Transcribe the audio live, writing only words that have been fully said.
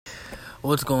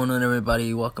What's going on,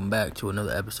 everybody? Welcome back to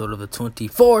another episode of the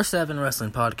 24/7 Wrestling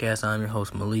Podcast. I'm your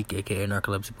host, Malik, aka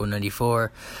Narcolepsy Boy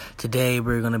 94. Today,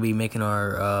 we're going to be making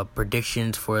our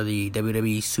predictions for the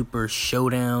WWE Super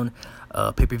Showdown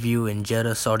pay-per-view in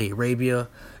Jeddah, Saudi Arabia,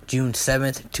 June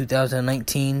 7th,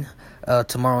 2019,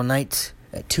 tomorrow night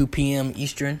at 2 p.m.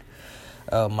 Eastern,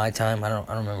 my time. I don't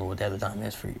remember what the other time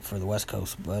is for the West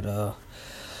Coast, but the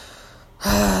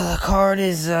card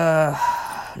is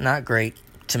not great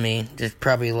to me. There's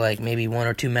probably maybe one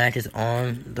or two matches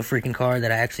on the freaking card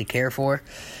that I actually care for.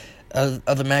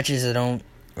 Other matches I don't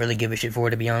really give a shit for,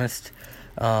 to be honest.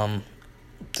 The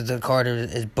card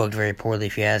is booked very poorly,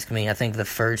 if you ask me. I think the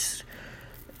first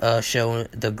show,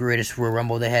 the Greatest Royal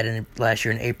Rumble they had last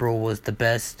year in April, was the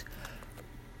best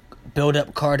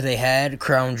build-up card they had.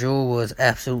 Crown Jewel was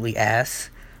absolutely ass.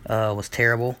 Was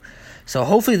terrible. So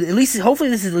hopefully this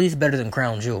is at least better than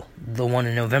Crown Jewel, the one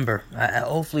in November.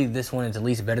 Hopefully this one is at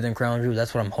least better than Crown Jewel.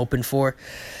 That's what I'm hoping for.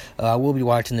 I will be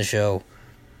watching the show.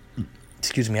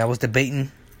 Excuse me. I was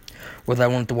debating whether I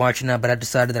wanted to watch it or not, but I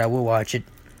decided that I will watch it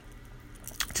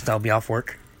since I'll be off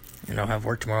work. I'll have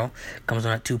work tomorrow. Comes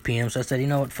on at 2 p.m. So I said, you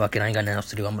know what? Fuck it. I ain't got nothing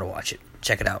else to do. I'm going to watch it.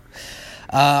 Check it out.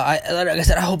 Like I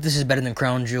said, I hope this is better than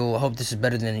Crown Jewel. I hope this is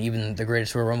better than even the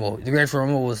Greatest Royal Rumble. The Greatest Royal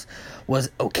Rumble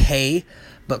was okay,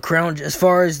 but as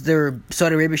far as their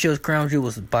Saudi Arabia shows, Crown Jewel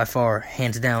was by far,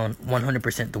 hands down,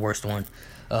 100% the worst one.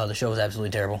 The show was absolutely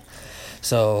terrible.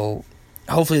 So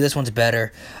hopefully this one's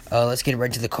better. Let's get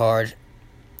right to the card.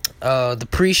 The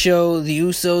pre-show, the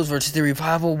Usos versus the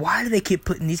Revival. Why do they keep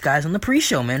putting these guys on the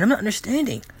pre-show, man? I'm not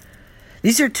understanding.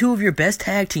 These are two of your best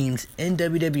tag teams in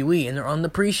WWE, and they're on the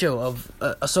pre-show of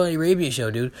a Saudi Arabia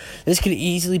show, dude. This could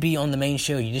easily be on the main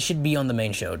show. This should be on the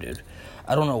main show, dude.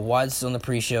 I don't know why this is on the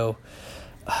pre-show.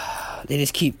 They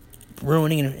just keep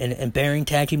ruining and burying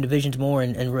tag team divisions more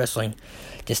in wrestling.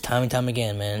 Just time and time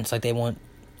again, man. It's like they want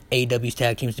AEW's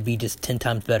tag teams to be just 10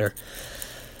 times better.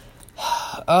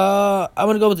 I'm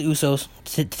going to go with the Usos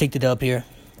to take the dub here.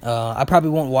 I probably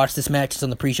won't watch this match. It's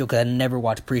on the pre-show because I never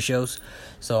watch pre-shows.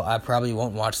 So I probably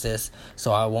won't watch this.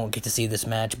 So I won't get to see this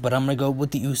match. But I'm going to go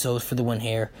with the Usos for the win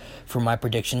here for my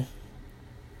prediction.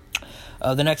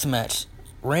 The next match,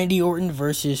 Randy Orton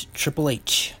versus Triple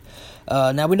H.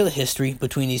 Now we know the history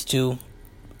between these two.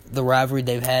 The rivalry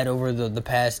they've had over the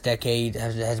past decade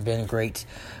has been great.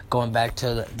 Going back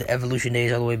to the Evolution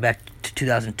days all the way back to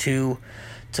 2002.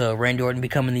 To Randy Orton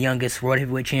becoming the youngest World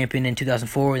Heavyweight Champion in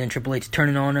 2004, then Triple H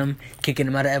turning on him, kicking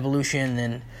him out of Evolution,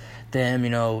 and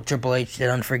then Triple H did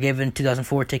Unforgiven,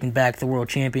 2004, taking back the World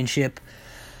Championship.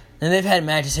 And they've had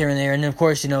matches here and there, and of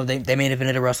course, they main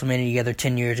evented at WrestleMania together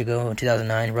 10 years ago in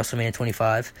 2009, WrestleMania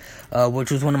 25, which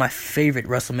was one of my favorite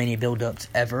WrestleMania build-ups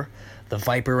ever. The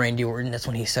Viper Randy Orton, that's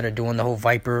when he started doing the whole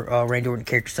Viper Randy Orton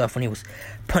character stuff, when he was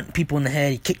punting people in the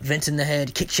head. He kicked Vince in the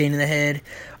head, kicked Shane in the head,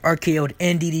 RKO'd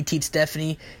and DDT'd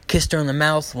Stephanie, kissed her in the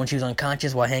mouth when she was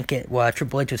unconscious while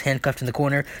Triple H was handcuffed in the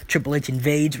corner. Triple H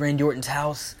invades Randy Orton's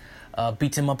house,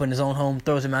 beats him up in his own home,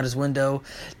 throws him out his window.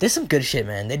 There's some good shit,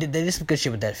 man. They did some good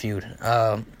shit with that feud,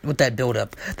 with that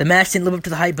build-up. The match didn't live up to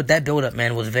the hype, but that build-up,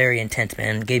 man, was very intense,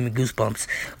 man. It gave me goosebumps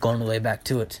going all the way back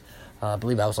to it. I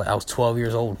believe I was 12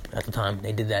 years old at the time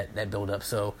they did that build up,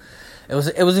 so it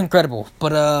was incredible.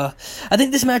 But I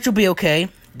think this match will be okay.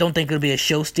 Don't think it'll be a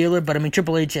show stealer, but I mean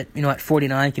Triple H at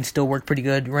 49 can still work pretty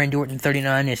good. Randy Orton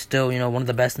 39 is still one of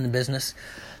the best in the business.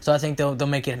 So I think they'll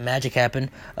make it magic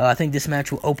happen. I think this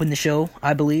match will open the show.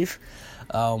 I believe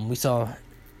we saw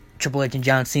Triple H and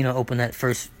John Cena opened that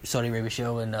first Saudi Arabia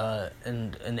show in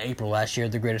April last year,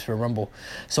 the Greatest Royal Rumble.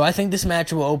 So I think this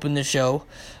match will open the show.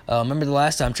 Remember the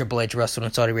last time Triple H wrestled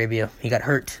in Saudi Arabia? He got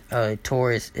hurt. He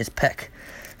tore his pec.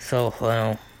 So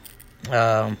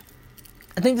I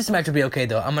think this match will be okay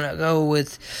though. I'm gonna go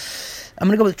with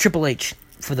Triple H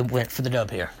for the win, for the dub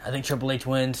here. I think Triple H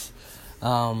wins.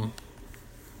 Can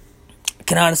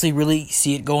honestly really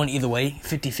see it going either way,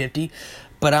 50-50.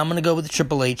 But I'm going to go with the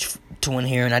Triple H to win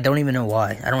here, and I don't even know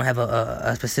why. I don't have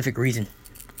a specific reason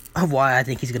of why I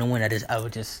think he's going to win. I just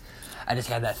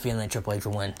have that feeling that Triple H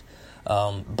will win.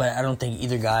 But I don't think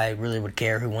either guy really would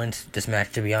care who wins this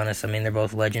match, to be honest. I mean, they're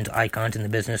both legends, icons in the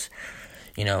business.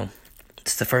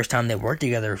 It's the first time they worked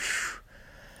together.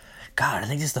 God, I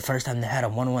think this is the first time they had a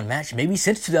one-on-one match, maybe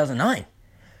since 2009.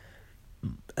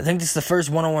 I think this is the first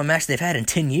one-on-one match they've had in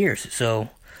 10 years, so...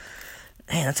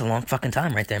 Man, that's a long fucking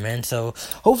time right there, man. So,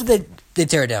 hopefully they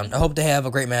tear it down. I hope they have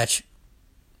a great match.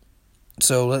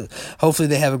 So, hopefully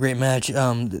they have a great match.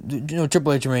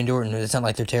 Triple H and Randy Orton, it's not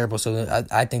like they're terrible, so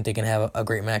I think they can have a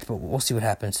great match, but we'll see what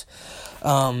happens.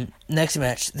 Next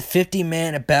match, the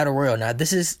 50-man Battle Royal. Now,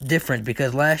 this is different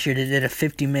because last year they did a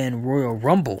 50-man Royal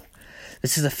Rumble.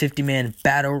 This is a 50-man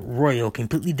battle royal,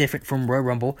 completely different from Royal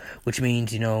Rumble, which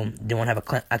means, they won't have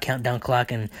a countdown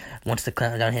clock, and once the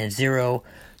countdown hits 0,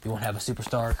 you won't have a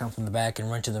superstar come from the back and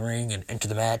run to the ring and enter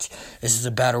the match. This is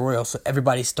a battle royal, so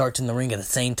everybody starts in the ring at the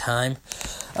same time.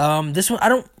 This one, I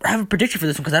don't have a prediction for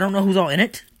this one because I don't know who's all in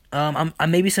it.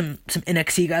 Maybe some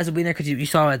NXT guys will be in there because you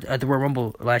saw at the Royal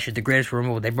Rumble last year, the Greatest Royal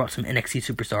Rumble, they brought some NXT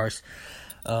superstars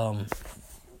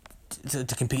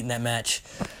to compete in that match.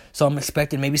 So I'm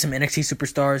expecting maybe some NXT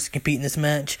superstars to compete in this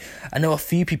match. I know a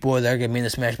few people that are going to be in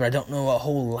this match, but I don't know a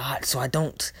whole lot, so I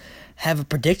don't have a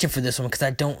prediction for this one because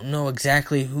I don't know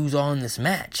exactly who's on this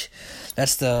match.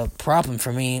 That's the problem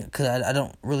for me because I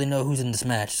don't really know who's in this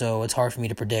match, so it's hard for me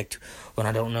to predict when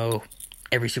I don't know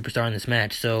every superstar in this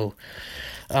match. So,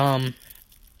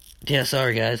 yeah,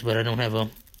 sorry guys, but I don't have a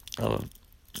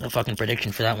fucking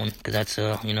prediction for that one because that's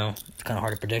it's kind of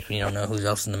hard to predict when you don't know who's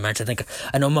else in the match.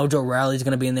 I know Mojo Rawley's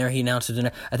gonna be in there. He announced it in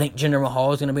there. I think Jinder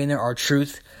Mahal is gonna be in there.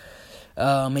 R-Truth,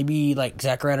 maybe like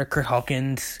Zack Ryder, Kurt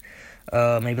Hawkins,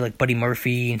 maybe like Buddy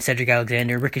Murphy and Cedric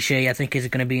Alexander. Ricochet, I think, is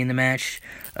gonna be in the match.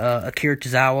 Akira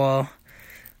Tozawa,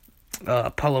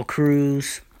 Apollo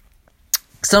Crews.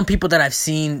 Some people that I've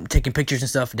seen taking pictures and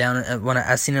stuff down when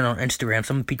I've seen it on Instagram.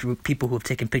 Some people who have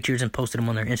taken pictures and posted them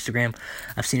on their Instagram,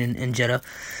 I've seen in Jeddah.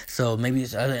 So maybe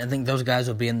I think those guys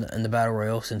will be in the battle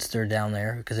royal since they're down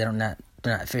there because they're not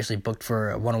officially booked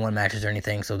for one-on-one matches or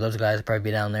anything. So those guys will probably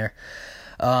be down there.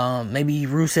 Maybe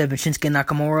Rusev and Shinsuke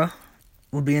Nakamura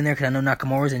will be in there because I know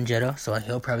Nakamura's in Jeddah, so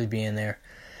he'll probably be in there.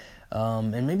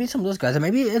 And maybe some of those guys. I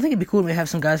think it'd be cool if we have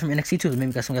some guys from NXT too.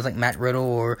 Maybe got some guys like Matt Riddle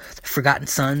or Forgotten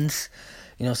Sons.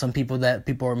 Some people that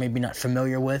people are maybe not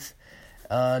familiar with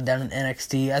down in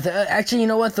NXT. Actually, you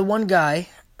know what? The one guy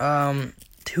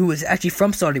who is actually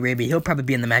from Saudi Arabia, he'll probably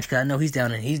be in the match because I know he's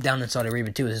down in Saudi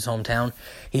Arabia too. It's his hometown.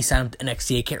 He signed with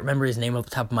NXT. I can't remember his name off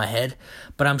the top of my head,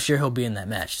 but I'm sure he'll be in that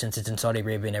match since it's in Saudi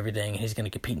Arabia and everything. And he's going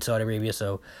to compete in Saudi Arabia,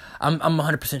 so I'm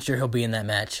 100% sure he'll be in that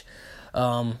match.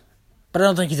 But I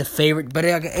don't think he's a favorite. But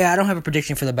I don't have a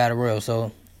prediction for the Battle Royal,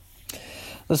 so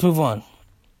let's move on.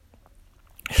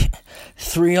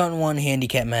 3-on-1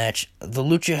 handicap match. The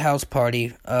Lucha House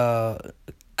Party.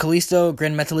 Kalisto,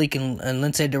 Gran Metalik, and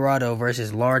Lince Dorado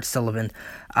versus Lars Sullivan.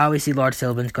 Obviously, Lars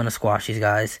Sullivan's going to squash these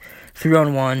guys.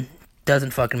 3-on-1.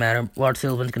 Doesn't fucking matter. Lars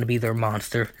Sullivan's going to be their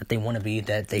monster that they want to be,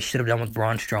 that they should have done with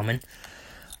Braun Strowman.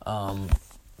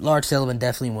 Lars Sullivan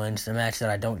definitely wins the match that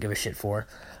I don't give a shit for.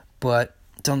 But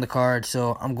it's on the card,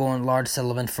 so I'm going Lars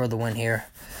Sullivan for the win here.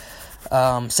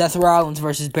 Seth Rollins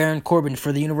versus Baron Corbin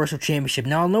for the Universal Championship.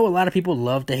 Now, I know a lot of people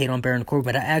love to hate on Baron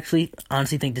Corbin, but I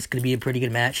honestly think this could be a pretty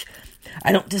good match.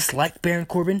 I don't dislike Baron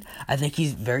Corbin. I think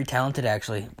he's very talented,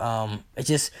 actually. It's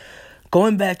just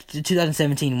going back to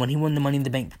 2017 when he won the Money in the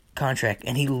Bank contract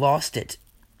and he lost it.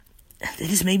 It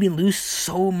just made me lose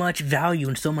so much value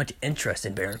and so much interest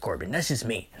in Baron Corbin. That's just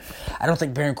me. I don't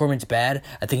think Baron Corbin's bad.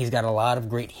 I think he's got a lot of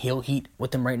great heel heat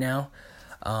with him right now.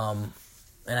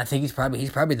 And I think he's probably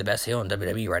the best heel in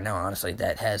WWE right now, honestly,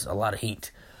 that has a lot of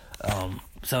heat.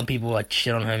 Some people like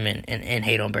shit on him and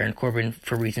hate on Baron Corbin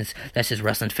for reasons. That's just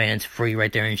wrestling fans free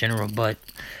right there in general. But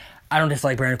I don't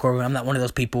dislike Baron Corbin. I'm not one of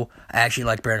those people. I actually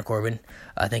like Baron Corbin.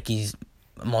 I think he's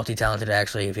multi-talented,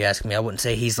 actually, if you ask me. I wouldn't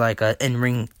say he's like an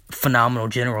in-ring phenomenal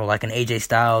general like an AJ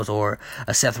Styles or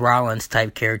a Seth Rollins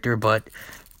type character. But,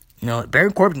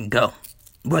 Baron Corbin can go,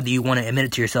 whether you want to admit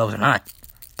it to yourselves or not.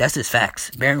 That's just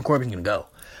facts. Baron Corbin can go.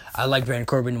 I like Baron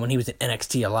Corbin when he was at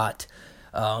NXT a lot.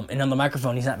 And on the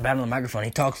microphone, he's not bad on the microphone. He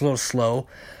talks a little slow,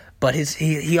 but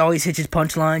he always hits his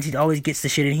punchlines. He always gets the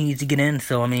shit in he needs to get in.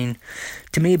 So,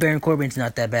 to me, Baron Corbin's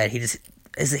not that bad. He just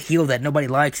is a heel that nobody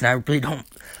likes, and I really don't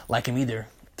like him either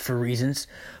for reasons.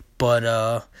 But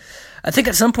I think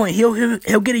at some point he'll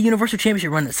get a Universal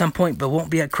Championship run at some point, but won't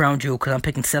be at Crown Jewel because I'm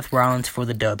picking Seth Rollins for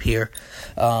the dub here.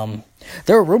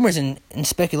 There were rumors and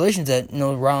speculations that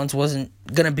Rollins wasn't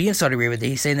going to be in Saudi Arabia.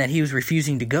 He's saying that he was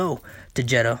refusing to go to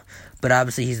Jeddah, but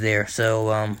obviously he's there,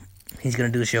 so he's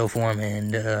going to do the show for him,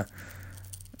 and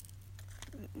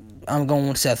I'm going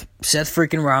with Seth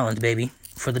freaking Rollins, baby,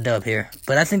 for the dub here.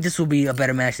 But I think this will be a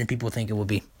better match than people think it will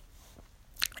be.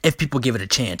 If people give it a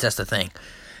chance, that's the thing.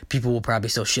 People will probably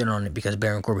still shit on it because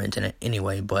Baron Corbin's in it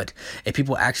anyway, but if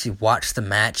people actually watch the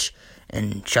match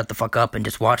and shut the fuck up and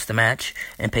just watch the match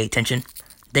and pay attention,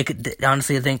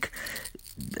 honestly, I think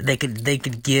they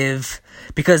could give,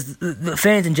 because the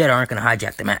fans in Jeddah aren't going to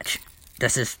hijack the match.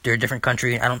 That's just, they're a different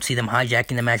country. I don't see them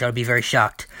hijacking the match. I would be very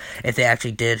shocked if they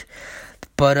actually did.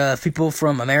 But if people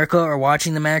from America are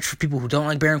watching the match, for people who don't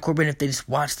like Baron Corbin, if they just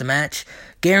watch the match,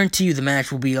 guarantee you the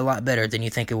match will be a lot better than you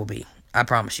think it will be. I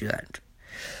promise you that.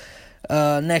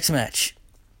 Next match.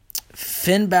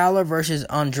 Finn Balor versus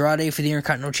Andrade for the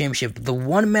Intercontinental Championship. The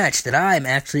one match that I am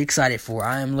actually excited for.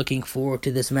 I am looking forward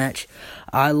to this match.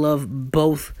 I love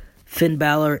both Finn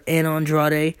Balor and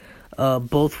Andrade.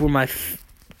 Both were my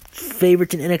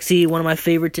favorites in NXT. One of my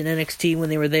favorites in NXT when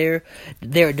they were there.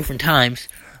 They're at different times.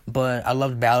 But I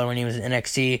loved Balor when he was in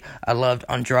NXT. I loved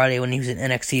Andrade when he was in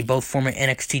NXT. Both former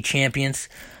NXT champions.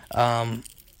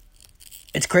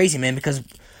 It's crazy, man, because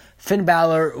Finn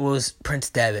Balor was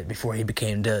Prince Devitt before he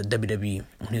became the WWE,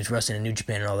 when he was wrestling in New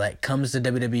Japan and all that. Comes to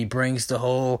WWE, brings the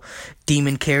whole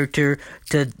demon character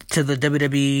to the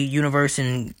WWE universe,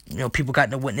 and people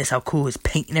got to witness how cool his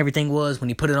paint and everything was when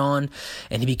he put it on,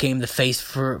 and he became the face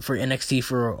for NXT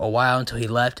for a while until he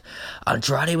left.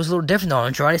 Andrade was a little different though.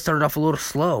 Andrade started off a little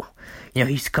slow. He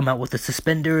used to come out with the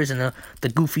suspenders and the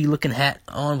goofy looking hat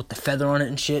on with the feather on it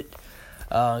and shit.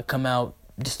 Come out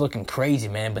just looking crazy,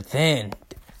 man. But then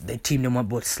they teamed him up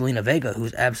with Selena Vega,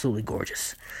 who's absolutely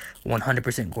gorgeous.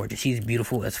 100% gorgeous. She's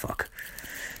beautiful as fuck.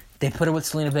 They put her with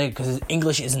Selena Vega because his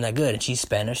English isn't that good, and she's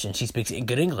Spanish, and she speaks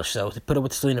good English, so they put her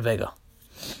with Selena Vega.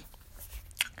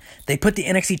 They put the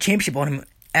NXT Championship on him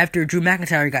after Drew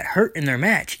McIntyre got hurt in their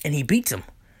match, and he beats him.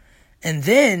 And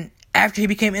then, after he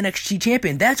became NXT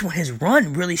Champion, that's when his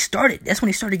run really started. That's when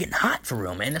he started getting hot for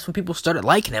real, man. That's when people started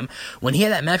liking him. When he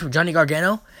had that match with Johnny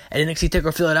Gargano at NXT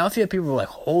TakeOver Philadelphia, people were like,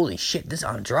 holy shit, this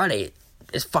Andrade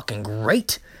is fucking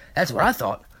great. That's what I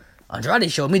thought.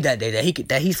 Andrade showed me that day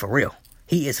that he's for real.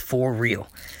 He is for real.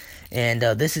 And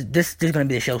this is going to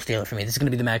be the show stealer for me. This is going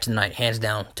to be the match of the night, hands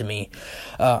down to me.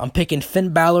 I'm picking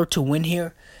Finn Balor to win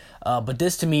here. But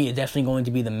this, to me, is definitely going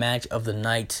to be the match of the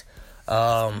night.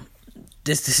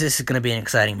 This is gonna be an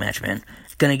exciting match, man.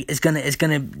 It's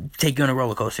gonna take you on a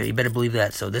roller coaster. You better believe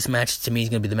that. So this match to me is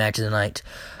gonna be the match of the night,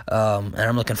 and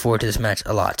I'm looking forward to this match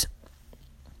a lot.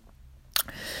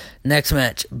 Next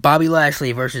match: Bobby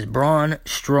Lashley versus Braun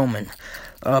Strowman.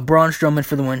 Braun Strowman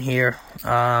for the win here.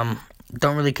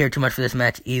 Don't really care too much for this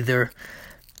match either.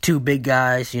 Two big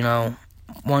guys,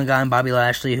 one guy in Bobby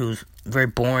Lashley who's very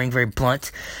boring, very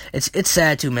blunt. It's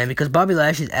sad too, man, because Bobby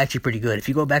Lashley is actually pretty good. If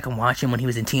you go back and watch him when he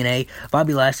was in TNA,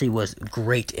 Bobby Lashley was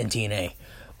great in TNA.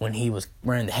 When he was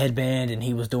wearing the headband and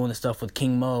he was doing the stuff with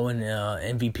King Mo and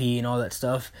MVP and all that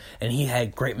stuff, and he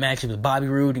had great matches with Bobby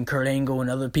Roode and Kurt Angle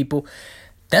and other people.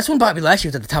 That's when Bobby Lashley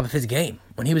was at the top of his game.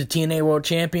 When he was a TNA World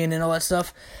Champion and all that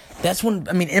stuff. That's when,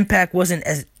 Impact wasn't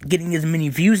getting as many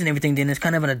views and everything then. It's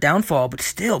kind of on a downfall, but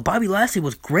still, Bobby Lashley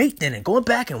was great then. And going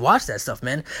back and watch that stuff,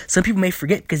 man. Some people may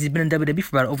forget because he's been in WWE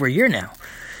for about over a year now.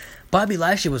 Bobby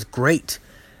Lashley was great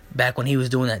back when he was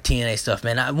doing that TNA stuff,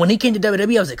 man. When he came to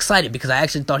WWE, I was excited because I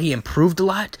actually thought he improved a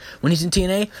lot when he's in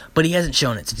TNA, but he hasn't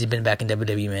shown it since he's been back in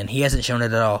WWE, man. He hasn't shown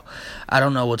it at all. I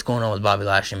don't know what's going on with Bobby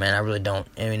Lashley, man. I really don't.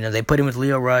 They put him with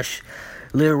Leo Rush.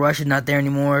 Leo Rush is not there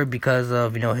anymore because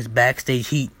of, his backstage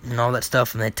heat and all that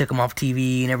stuff, and they took him off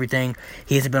TV and everything.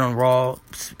 He hasn't been on Raw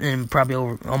in probably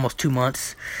over almost 2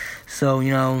 months. So,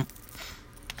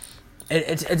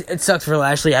 it sucks for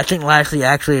Lashley. I think Lashley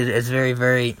actually is very,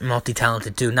 very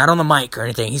multi-talented too. Not on the mic or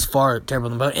anything. He's far terrible,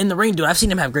 but in the ring, dude, I've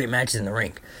seen him have great matches in the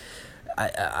ring.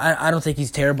 I don't think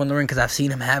he's terrible in the ring because I've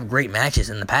seen him have great matches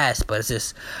in the past, but it's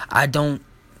just, I don't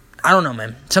know,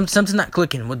 man. Something's not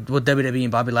clicking with WWE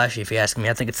and Bobby Lashley, if you ask me.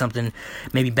 I think it's something,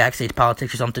 maybe backstage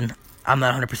politics or something. I'm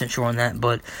not 100% sure on that,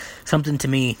 but something to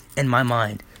me, in my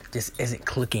mind, just isn't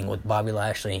clicking with Bobby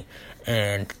Lashley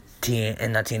and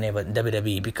not TNA, but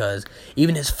WWE, because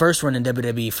even his first run in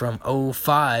WWE from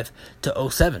 2005 to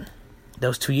 2007,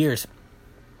 those 2 years,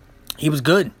 he was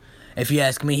good. If you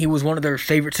ask me, he was one of their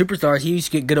favorite superstars. He used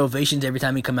to get good ovations every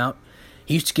time he come out.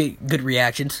 He used to get good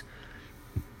reactions.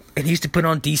 And he used to put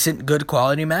on decent, good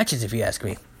quality matches, if you ask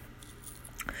me.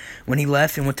 When he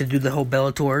left and went to do the whole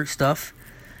Bellator stuff,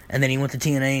 and then he went to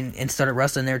TNA and started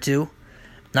wrestling there too.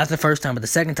 Not the first time, but the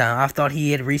second time, I thought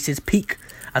he had reached his peak.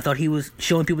 I thought he was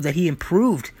showing people that he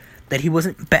improved, that he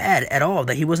wasn't bad at all,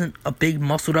 that he wasn't a big,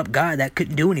 muscled-up guy that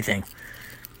couldn't do anything.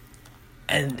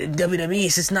 And WWE,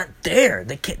 it's just not there.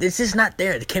 It's just not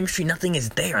there. The chemistry, nothing is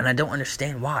there, and I don't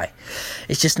understand why.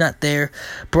 It's just not there.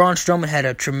 Braun Strowman had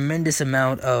a tremendous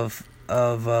amount of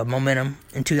momentum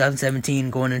in 2017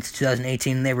 going into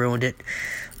 2018, and they ruined it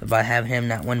by having him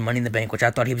not win Money in the Bank, which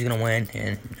I thought he was going to win,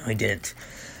 and he didn't.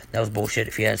 That was bullshit,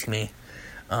 if you ask me.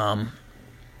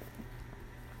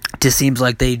 Just seems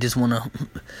like they just want to.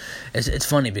 It's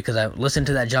funny because I listened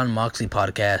to that Jon Moxley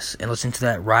podcast and listened to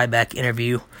that Ryback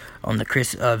interview on the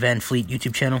Chris Van Fleet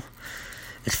YouTube channel.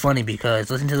 It's funny because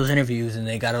listen to those interviews and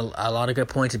they got a lot of good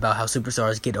points about how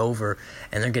superstars get over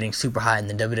and they're getting super high, and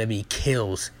the WWE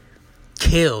kills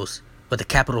with a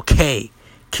capital K,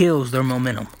 kills their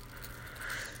momentum.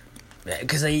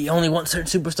 because they only want certain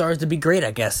superstars to be great,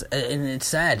 I guess, and it's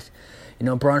sad.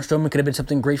 Braun Strowman could have been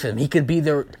something great for them. He could be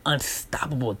their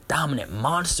unstoppable, dominant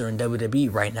monster in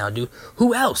WWE right now, dude.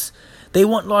 Who else? They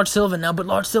want Lars Sullivan now, but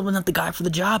Lars Sullivan's not the guy for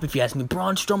the job, if you ask me.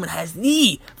 Braun Strowman has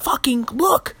the fucking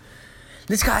look.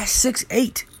 This guy is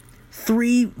 6'8",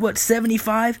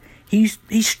 75? He's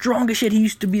strong as shit. He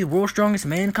used to be the world's strongest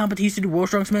man He used to do world's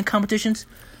strongest man competitions.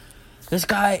 This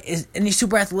guy and he's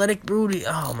super athletic, dude.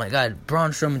 Oh my god,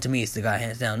 Braun Strowman to me is the guy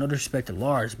hands down. No disrespect to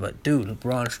Lars, but dude,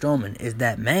 Braun Strowman is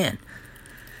that man.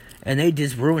 And they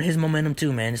just ruin his momentum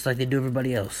too, man. It's like they do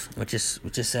everybody else, which is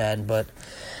sad. But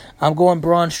I'm going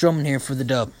Braun Strowman here for the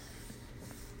dub.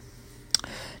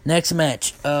 Next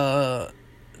match,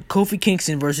 Kofi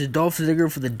Kingston versus Dolph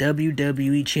Ziggler for the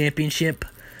WWE Championship.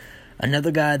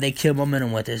 Another guy they kill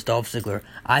momentum with is Dolph Ziggler.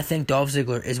 I think Dolph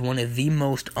Ziggler is one of the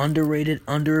most underrated,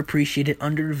 underappreciated,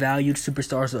 undervalued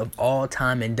superstars of all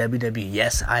time in WWE.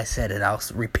 Yes, I said it. I'll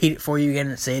repeat it for you again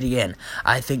and say it again.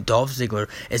 I think Dolph Ziggler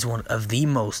is one of the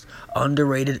most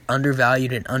underrated,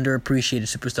 undervalued, and underappreciated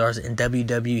superstars in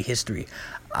WWE history.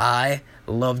 I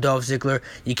love Dolph Ziggler.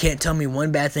 You can't tell me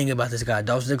one bad thing about this guy.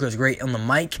 Dolph Ziggler is great on the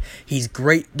mic. He's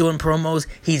great doing promos.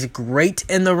 He's great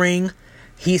in the ring.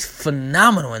 He's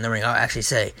phenomenal in the ring, I'll actually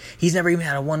say. He's never even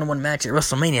had a one-on-one match at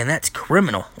WrestleMania, and that's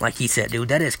criminal, like he said, dude.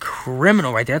 That is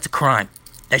criminal right there. That's a crime.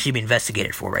 That should be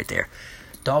investigated for right there.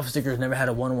 Dolph Ziggler's never had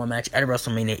a one-on-one match at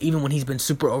WrestleMania, even when he's been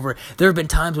super over. There have been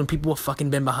times when people have fucking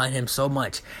been behind him so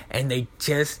much, and they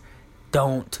just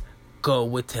don't go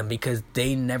with him because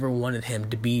they never wanted him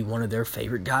to be one of their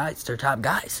favorite guys, their top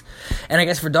guys. And I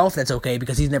guess for Dolph that's okay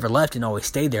because he's never left and always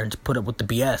stayed there and put up with the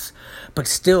BS. But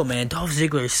still, man, Dolph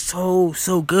Ziggler is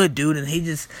so good, dude, and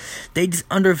they just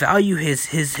undervalue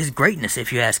his greatness,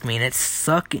 if you ask me, and it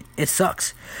sucks.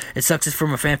 It sucks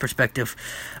from a fan perspective.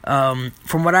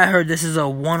 From what I heard, this is a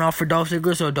one-off for Dolph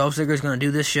Ziggler, so Dolph Ziggler's going to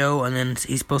do this show, and then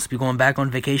he's supposed to be going back on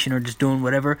vacation or just doing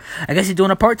whatever. I guess he's doing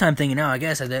a part-time thing now, I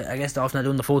guess Dolph's not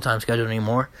doing the full-time schedule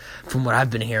anymore, from what I've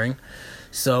been hearing.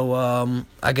 So,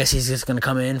 I guess he's just going to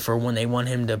come in for when they want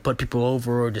him to put people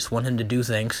over or just want him to do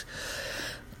things.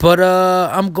 But,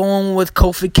 I'm going with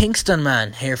Kofi Kingston,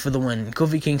 man, here for the win.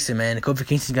 Kofi Kingston, man. Kofi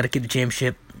Kingston's got to keep the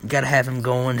championship. Got to have him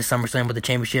going to SummerSlam with the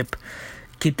championship.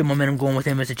 Keep the momentum going with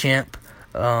him as a champ.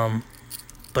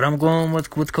 But I'm going with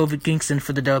Kofi Kingston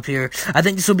for the dub here. I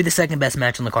think this will be the second best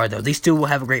match on the card, though. These two will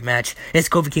have a great match. It's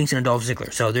Kofi Kingston and Dolph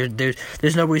Ziggler, so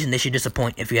there's no reason they should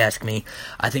disappoint, if you ask me.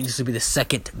 I think this will be the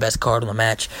second best card on the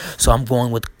match, so I'm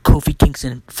going with Kofi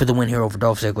Kingston for the win here over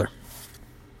Dolph Ziggler.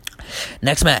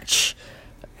 Next match,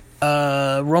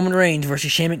 Roman Reigns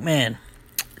versus Shane McMahon.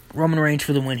 Roman Reigns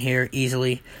for the win here,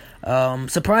 easily.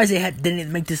 Surprised they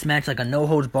didn't make this match like a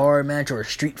no-holds-barred match or a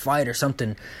street fight or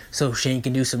something so Shane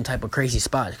can do some type of crazy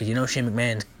spot. Because Shane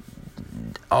McMahon,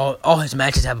 all his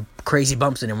matches have crazy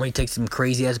bumps in them where he takes some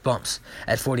crazy-ass bumps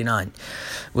at 49,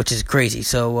 which is crazy.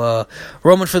 So,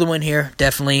 Roman for the win here,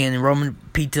 definitely. And Roman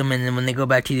beats him, and then when they go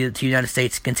back to the United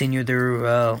States, continue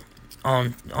their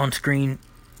on-screen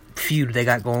feud they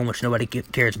got going, which nobody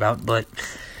cares about. But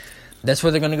that's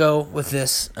where they're going to go with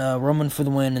this. Roman for the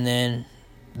win, and then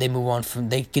they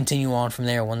continue on from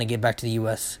there when they get back to the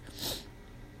U.S.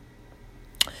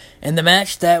 And the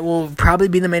match that will probably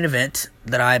be the main event,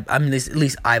 that at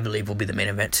least I believe will be the main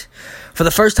event, for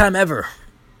the first time ever,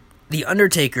 The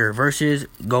Undertaker versus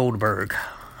Goldberg.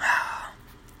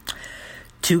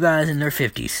 Two guys in their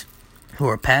 50s who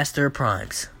are past their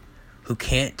primes, who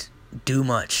can't do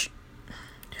much.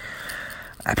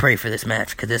 I pray for this match,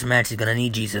 because this match is going to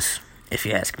need Jesus, if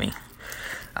you ask me.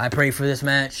 I pray for this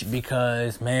match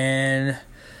because, man,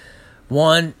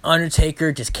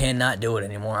 Undertaker just cannot do it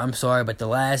anymore. I'm sorry, but the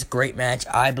last great match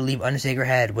I believe Undertaker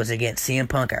had was against CM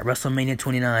Punk at WrestleMania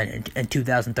 29 in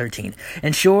 2013.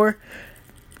 And sure,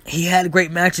 he had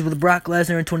great matches with Brock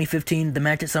Lesnar in 2015, the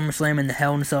match at SummerSlam and the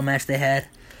Hell in a Cell match they had.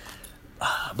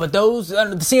 But the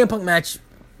CM Punk match,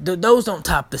 those don't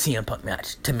top the CM Punk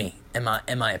match, to me, in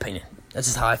my opinion. That's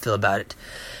just how I feel about it.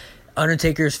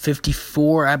 Undertaker's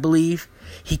 54, I believe.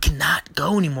 He cannot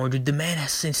go anymore, dude. The man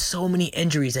has seen so many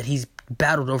injuries that he's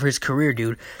battled over his career,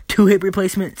 dude. 2 hip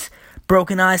replacements,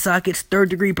 broken eye sockets,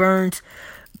 3rd-degree burns,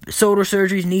 shoulder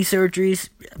surgeries, knee surgeries,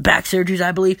 back surgeries,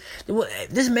 I believe.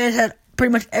 This man had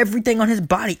pretty much everything on his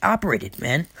body operated,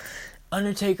 man.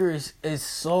 Undertaker is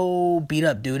so beat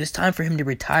up, dude. It's time for him to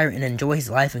retire and enjoy his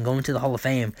life and go into the Hall of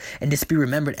Fame and just be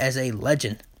remembered as a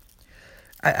legend.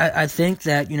 I think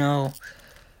that,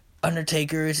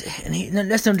 Undertaker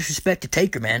that's no disrespect to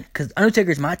Taker, man, because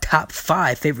Undertaker is my top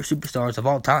 5 favorite superstars of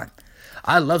all time.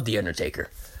 I love The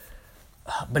Undertaker,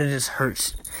 but it just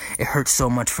hurts. It hurts so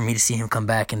much for me to see him come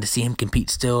back and to see him compete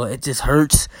still. It just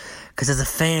hurts, Because as a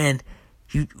fan,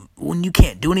 when you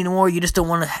can't do it anymore, you just don't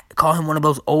want to call him one of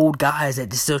those old guys that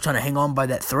just still trying to hang on by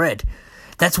that thread.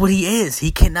 That's what he is.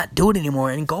 He cannot do it anymore.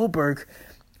 And Goldberg,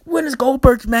 when has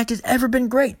Goldberg's matches ever been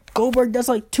great? Goldberg does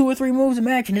like 2 or 3 moves a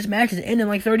match, and his matches end in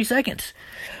like 30 seconds.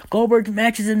 Goldberg's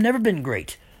matches have never been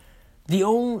great.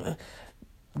 Goldberg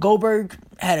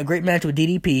had a great match with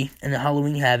DDP in the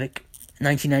Halloween Havoc,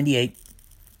 1998.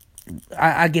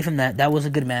 I give him that. That was a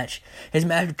good match. His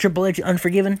match with Triple H,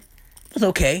 Unforgiven, was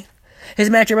okay. His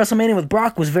match at WrestleMania with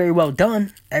Brock was very well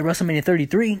done. At WrestleMania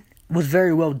 33, was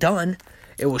very well done.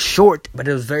 It was short, but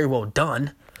it was very well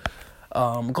done.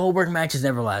 Goldberg matches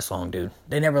never last long, dude.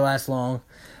 They never last long.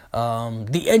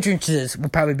 The entrances will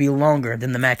probably be longer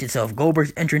than the match itself.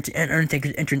 Goldberg's entrance and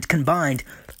Undertaker's entrance combined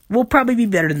will probably be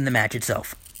better than the match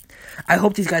itself. I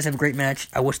hope these guys have a great match.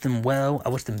 I wish them well. I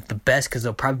wish them the best because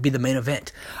they'll probably be the main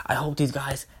event. I hope these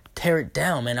guys tear it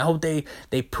down, man. I hope they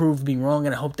prove me wrong,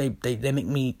 and I hope they make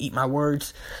me eat my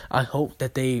words. I hope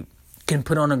that they can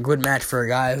put on a good match for a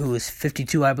guy who is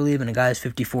 52, I believe, and a guy who's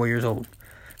 54 years old.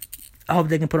 I hope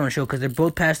they can put on a show because they're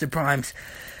both past their primes.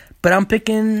 But I'm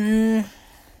picking...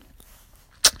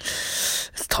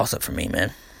 It's a toss-up for me,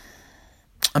 man.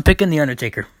 I'm picking The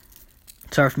Undertaker.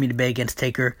 Sorry for me to bet against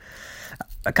Taker.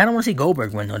 I kind of want to see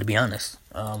Goldberg win, though, to be honest.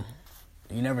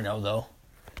 You never know, though.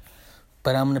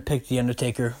 But I'm going to pick The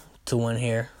Undertaker to win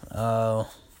here.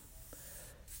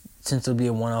 Since it'll be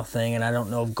a one-off thing, and I don't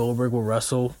know if Goldberg will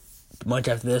wrestle much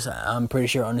after this. I'm pretty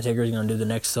sure Undertaker is going to do the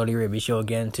next Saudi Arabia show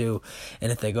again, too.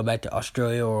 And if they go back to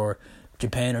Australia or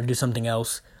Japan or do something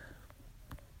else,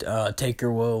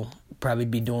 Taker will probably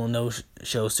be doing those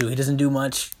shows, too. He doesn't do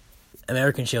much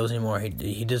American shows anymore.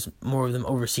 He does more of them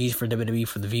overseas for WWE,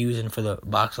 for the views and for the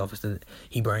box office that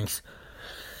he brings.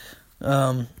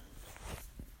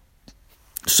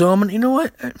 So I'm gonna, you know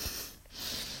what? I'm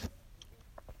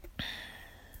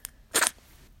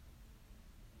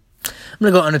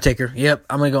gonna go Undertaker. Yep,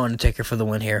 I'm gonna go Undertaker for the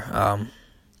win here.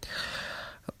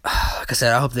 Like I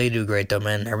said, I hope they do great, though,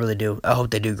 man. I really do. I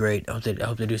hope they do great. I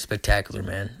hope they do spectacular,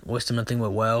 man. Wish them nothing but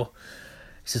well.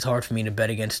 It's just hard for me to bet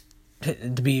against,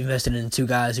 to be invested in 2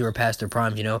 guys who are past their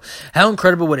primes, you know. How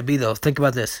incredible would it be, though? Think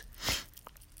about this.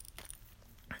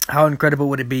 How incredible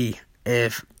would it be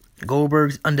if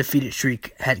Goldberg's undefeated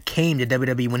streak had came to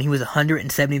WWE when he was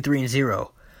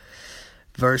 173-0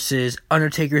 versus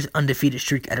Undertaker's undefeated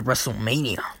streak at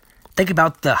WrestleMania? Think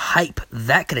about the hype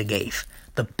that could have gave.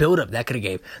 The build-up that could have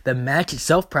gave. The match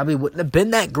itself probably wouldn't have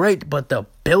been that great, but the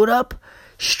build-up,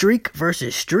 streak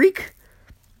versus streak,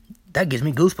 that gives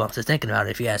me goosebumps just thinking about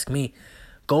it, if you ask me.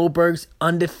 Goldberg's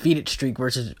undefeated streak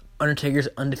versus Undertaker's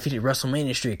undefeated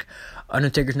WrestleMania streak.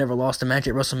 Undertaker's never lost a match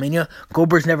at WrestleMania.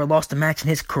 Goldberg's never lost a match in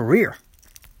his career.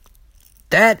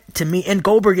 That, to me, and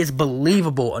Goldberg is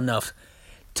believable enough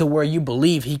to where you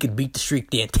believe he could beat the streak.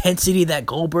 The intensity that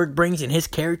Goldberg brings in his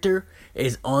character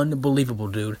is unbelievable,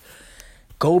 dude.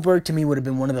 Goldberg, to me, would have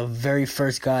been one of the very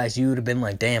first guys you would have been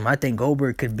like, damn, I think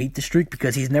Goldberg could beat the streak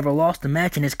because he's never lost a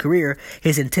match in his career.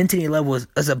 His intensity level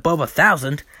is above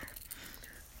 1,000.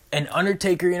 And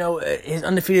Undertaker, you know, is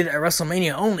undefeated at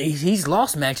WrestleMania only. He's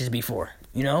lost matches before,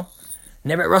 you know.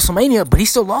 Never at WrestleMania, but he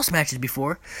still lost matches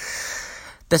before.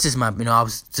 That's just my, you know,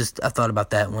 I thought about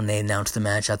that when they announced the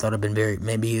match. I thought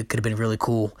maybe it could have been really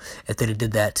cool if they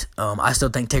did that. I still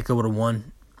think Taker would have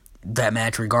won that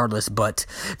match regardless, but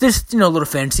there's, you know, a little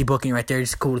fantasy booking right there.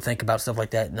 It's cool to think about stuff like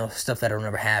that, you know, stuff that'll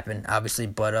never happen, obviously,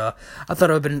 but I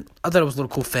thought it was a little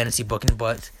cool fantasy booking.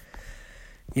 But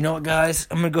you know what, guys,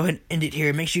 I'm gonna go ahead and end it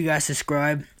here. Make sure you guys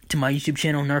subscribe to my YouTube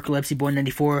channel, Narcolepsy Boy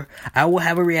 94. I will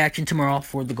have a reaction tomorrow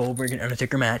for the Goldberg and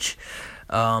Undertaker match.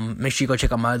 Make sure you go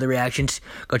check out my other reactions.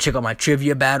 Go check out my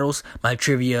trivia battles, my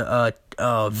trivia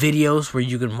videos where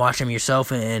you can watch them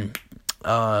yourself and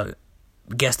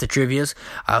guess the trivias.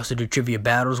 I also do trivia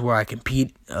battles where I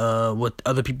compete with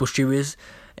other people's trivias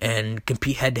and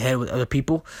compete head-to-head with other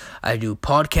people. I do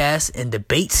podcasts and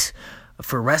debates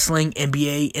for wrestling,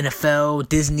 NBA, NFL,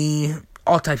 Disney,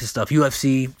 all types of stuff,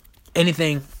 UFC,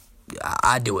 anything,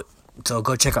 I do it. So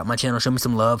go check out my channel, show me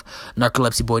some love,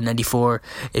 Narcolepsy Boy 94.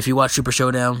 If you watch Super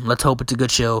Showdown, let's hope it's a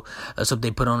good show. Let's hope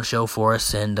they put on a show for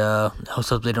us, and let's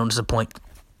hope they don't disappoint.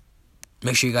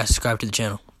 Make sure you guys subscribe to the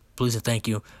channel. Please and thank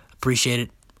you. Appreciate it.